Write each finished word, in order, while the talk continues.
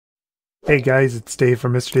Hey guys, it's Dave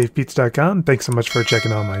from MrDavePizza.com. Thanks so much for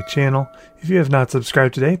checking out my channel. If you have not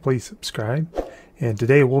subscribed today, please subscribe. And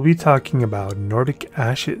today we'll be talking about Nordic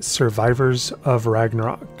Ashes, Survivors of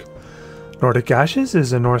Ragnarok. Nordic Ashes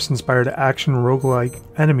is a Norse-inspired action roguelike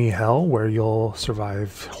enemy hell where you'll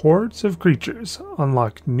survive hordes of creatures,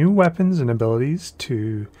 unlock new weapons and abilities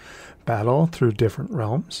to battle through different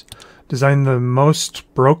realms, design the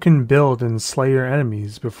most broken build and slay your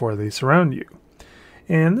enemies before they surround you.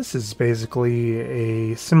 And this is basically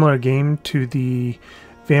a similar game to the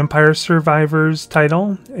Vampire Survivors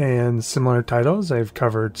title and similar titles. I've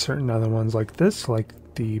covered certain other ones like this, like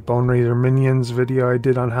the Bone Raider Minions video I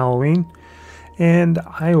did on Halloween. And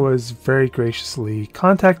I was very graciously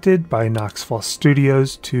contacted by Knoxfall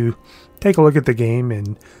Studios to take a look at the game,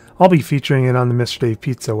 and I'll be featuring it on the Mr. Dave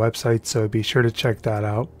Pizza website, so be sure to check that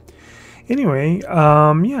out. Anyway,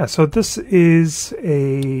 yeah, so this is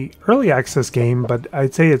a early access game, but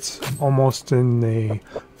I'd say it's almost in a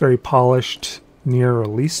very polished near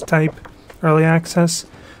release type early access.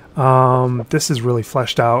 This is really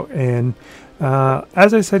fleshed out, and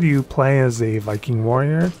as I said, you play as a Viking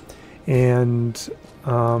warrior and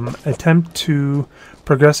attempt to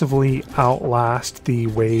progressively outlast the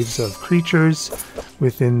waves of creatures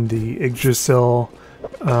within the Yggdrasil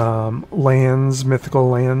lands, mythical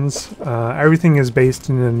lands. Everything is based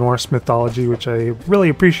in the Norse mythology, which I really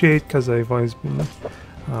appreciate because I've always been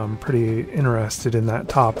pretty interested in that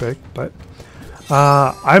topic. But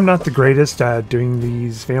I'm not the greatest at doing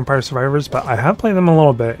these Vampire Survivors, but I have played them a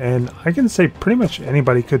little bit, and I can say pretty much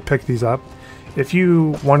anybody could pick these up. If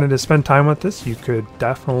you wanted to spend time with this, you could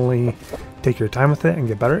definitely take your time with it and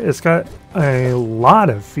get better. It's got a lot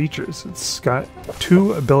of features. It's got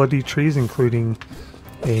 2 ability trees, including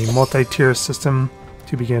a multi-tier system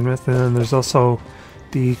to begin with, and then there's also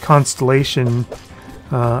the constellation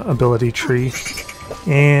ability tree,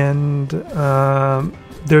 and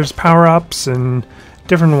there's power-ups and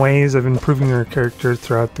different ways of improving your character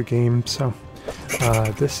throughout the game. So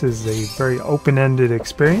this is a very open-ended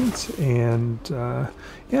experience, and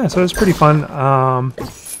yeah, so it's pretty fun.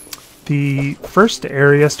 The first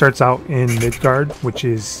area starts out in Midgard, which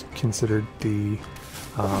is considered the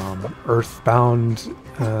earthbound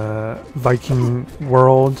Viking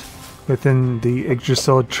world within the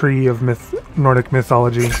Yggdrasil tree of Nordic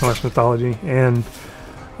mythology, Norse mythology. And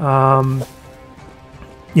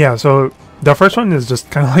yeah, so the first one is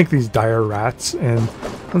just kind of like these dire rats, and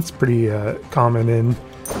that's pretty common in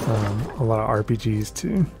a lot of RPGs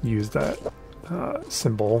to use that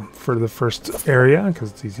symbol for the first area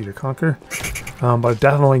because it's easy to conquer. But it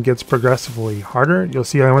definitely gets progressively harder. You'll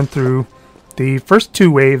see I went through the first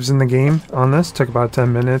 2 waves in the game on this. Took about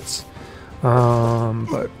 10 minutes.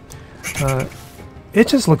 But it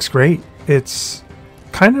just looks great. It's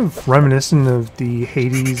kind of reminiscent of the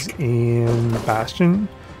Hades and Bastion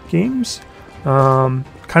games. Kind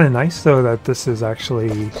of nice though that this is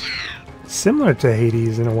actually similar to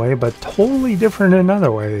Hades in a way, but totally different in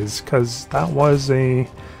other ways, because that was a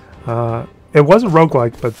it was a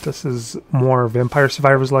roguelike, but this is more Vampire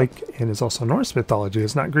Survivors like, and it's also Norse mythology.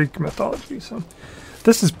 It's not Greek mythology, so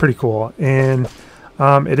this is pretty cool. And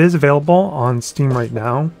it is available on Steam right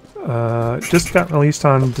now. Just got released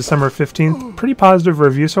on December 15th. Pretty positive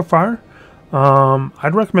review so far.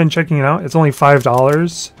 I'd recommend checking it out. It's only $5,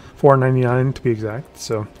 $4.99 to be exact,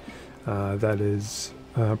 so that is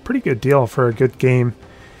a pretty good deal for a good game.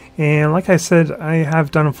 And like I said, I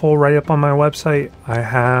have done a full write-up on my website. I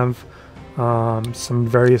have some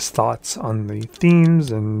various thoughts on the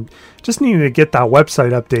themes, and just needed to get that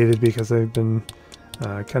website updated because I've been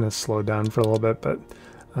kind of slowed down for a little bit. But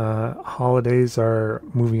holidays are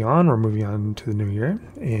moving on. We're moving on to the new year,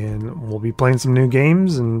 and we'll be playing some new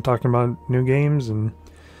games and talking about new games, and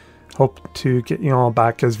hope to get you all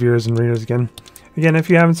back as viewers and readers again. Again, if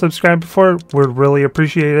you haven't subscribed before, would really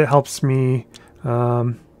appreciate it. Helps me,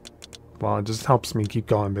 well, it just helps me keep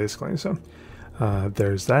going, basically. So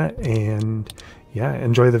there's that, and yeah,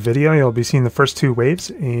 enjoy the video. You'll be seeing the first 2 waves,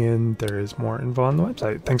 and there is more info on the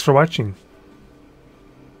website. Thanks for watching.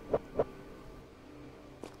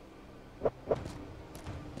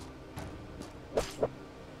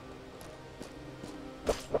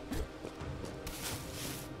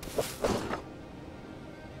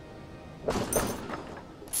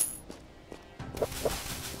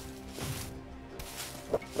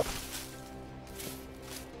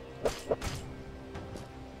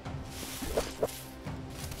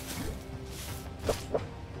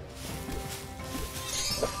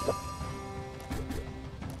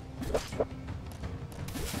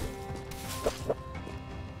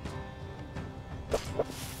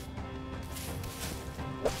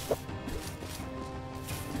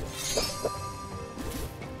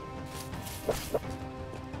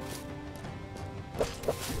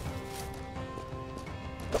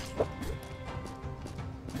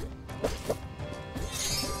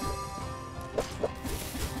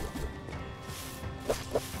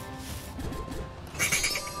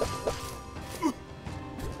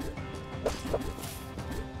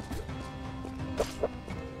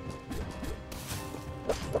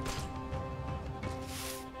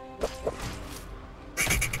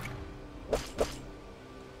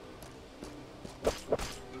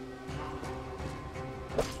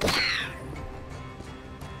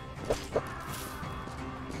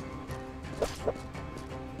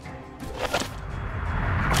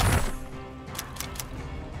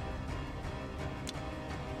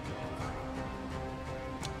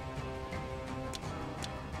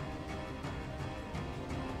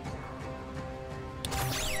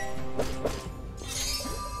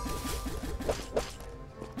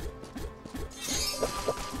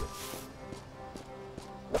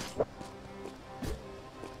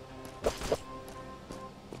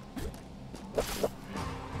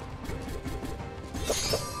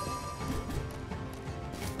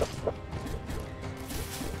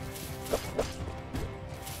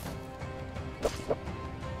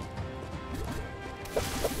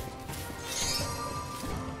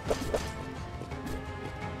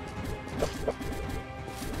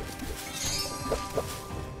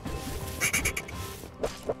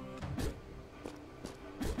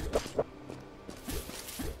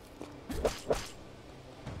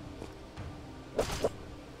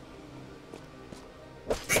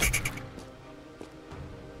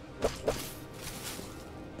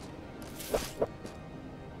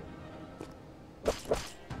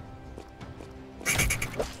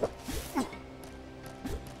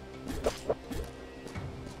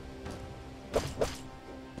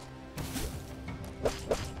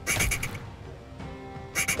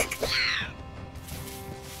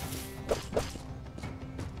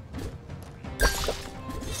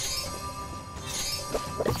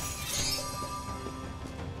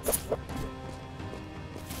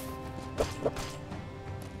 You